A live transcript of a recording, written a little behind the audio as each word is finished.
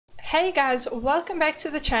Hey guys, welcome back to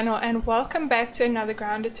the channel and welcome back to another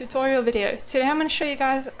grounded tutorial video. Today I'm going to show you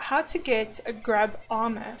guys how to get a grub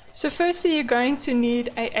armor. So firstly you're going to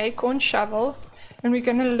need an acorn shovel and we're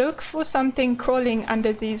going to look for something crawling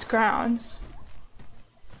under these grounds.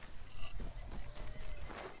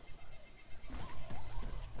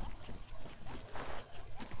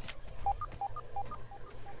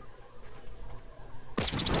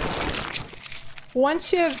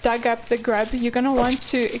 Once you have dug up the grub, you're going to want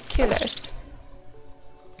to kill it.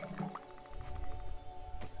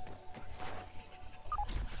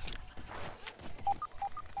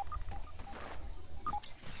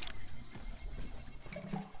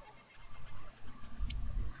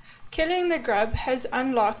 Killing the grub has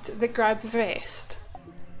unlocked the grub vest.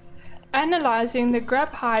 Analyzing the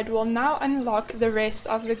grub hide will now unlock the rest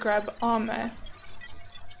of the grub armor.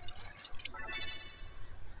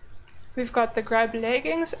 We've got the grub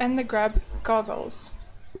leggings and the grub goggles.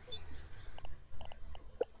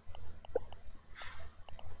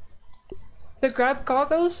 The grub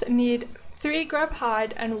goggles need 3 grub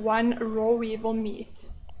hide and 1 raw weevil meat.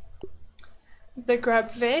 The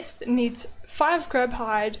grub vest needs 5 grub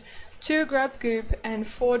hide, 2 grub goop and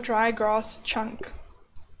 4 dry grass chunk.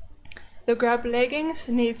 The grub leggings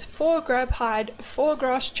needs 4 grub hide, 4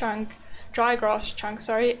 dry grass chunk,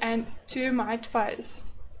 and 2 mite fuzz.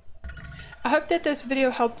 I hope that this video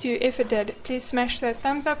helped you. If it did, please smash that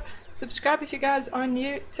thumbs up, subscribe if you guys are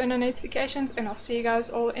new, turn on notifications, and I'll see you guys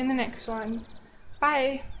all in the next one.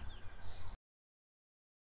 Bye!